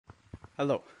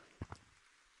Hello.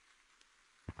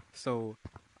 So,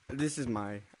 this is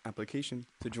my application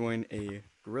to join a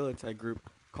Gorilla Tag group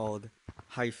called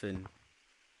Hyphen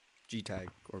G Tag,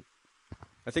 or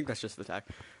I think that's just the tag.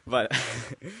 But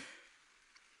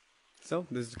so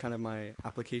this is kind of my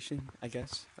application, I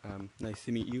guess. Nice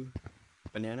to meet you,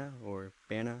 Banana or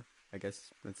Bana. I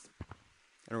guess that's.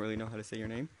 I don't really know how to say your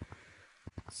name.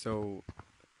 So,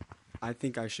 I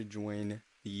think I should join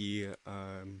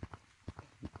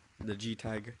the G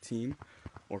Tag team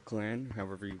or clan,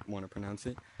 however you want to pronounce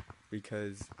it,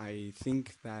 because I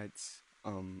think that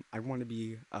I want to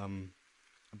be a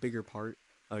bigger part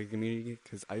of the community.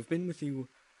 Because I've been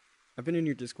in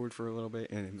your Discord for a little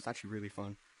bit, and it was actually really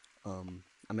fun.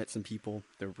 I met some people;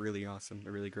 they're really awesome,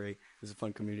 they're really great. It's a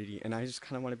fun community, and I just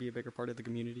kind of want to be a bigger part of the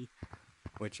community,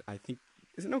 which I think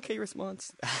is an okay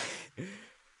response.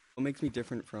 What makes me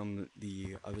different from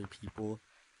the other people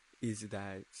is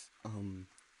that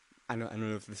I don't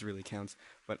know if this really counts,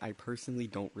 but I personally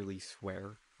don't really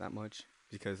swear that much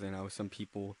because I know some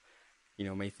people,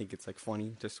 may think it's like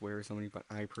funny to swear or something, but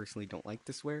I personally don't like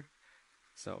to swear.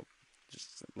 So,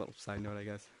 just a little side note, I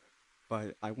guess.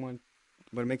 But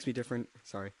what makes me different.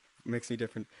 Sorry, what makes me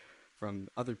different from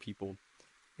other people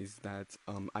is that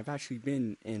I've actually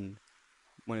been in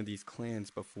one of these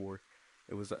clans before.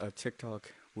 It was a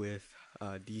TikTok with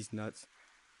these nuts.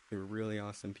 They were really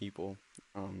awesome people.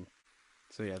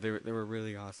 So yeah, they were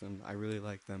really awesome. I really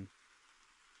like them,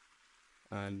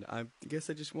 and I guess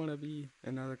I just want to be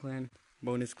another clan.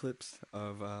 Bonus clips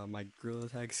of my Gorilla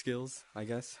Tag skills, I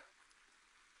guess.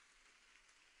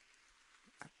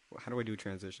 How do I do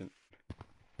transition?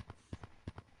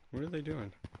 What are they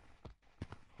doing?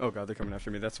 Oh god, they're coming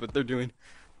after me. That's what they're doing.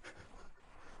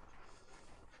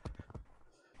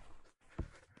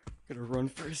 Gotta run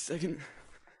for a second.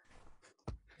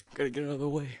 Gotta get out of the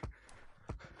way.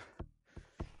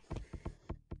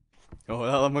 Oh,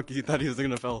 that monkey thought he was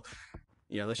gonna fall.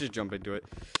 Yeah, let's just jump into it.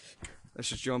 Let's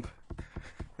just jump.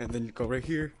 And then go right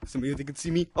here. So maybe they can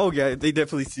see me. Oh yeah, they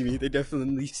definitely see me. They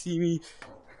definitely see me.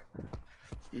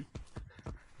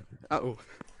 Uh-oh.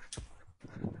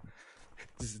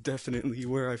 This is definitely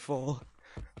where I fall.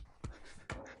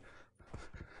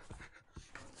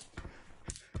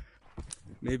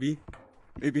 Maybe.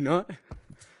 Maybe not.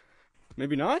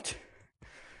 Maybe not.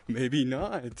 Maybe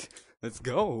not. Let's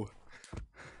go.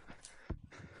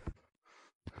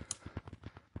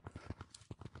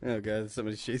 Oh god,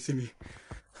 somebody's chasing me.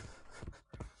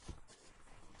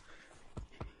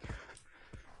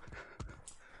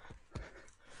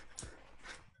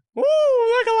 Woo!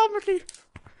 Look at Lamborghini!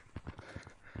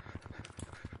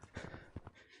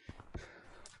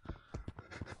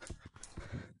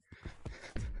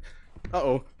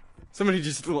 Uh-oh. Somebody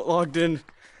just logged in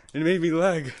and made me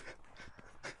lag.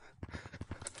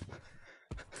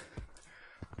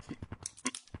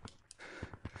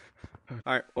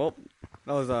 Alright, well,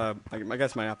 that was, I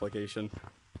guess my application.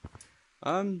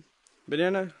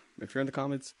 Banana, if you're in the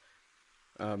comments,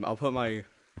 I'll put my,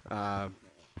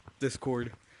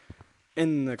 Discord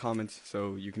in the comments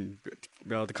so you can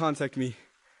be able to contact me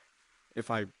if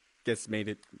I guess made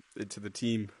it into the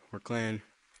team or clan.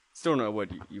 Still don't know what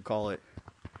you call it.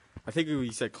 I think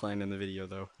we said clan in the video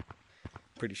though.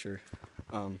 Pretty sure.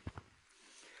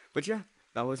 But yeah,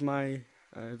 that was my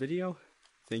video.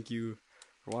 Thank you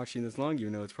for watching this long,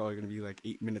 even though it's probably going to be like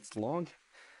 8 minutes long.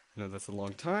 I know that's a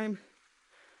long time.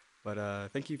 But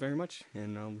thank you very much,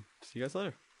 and see you guys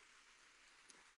later.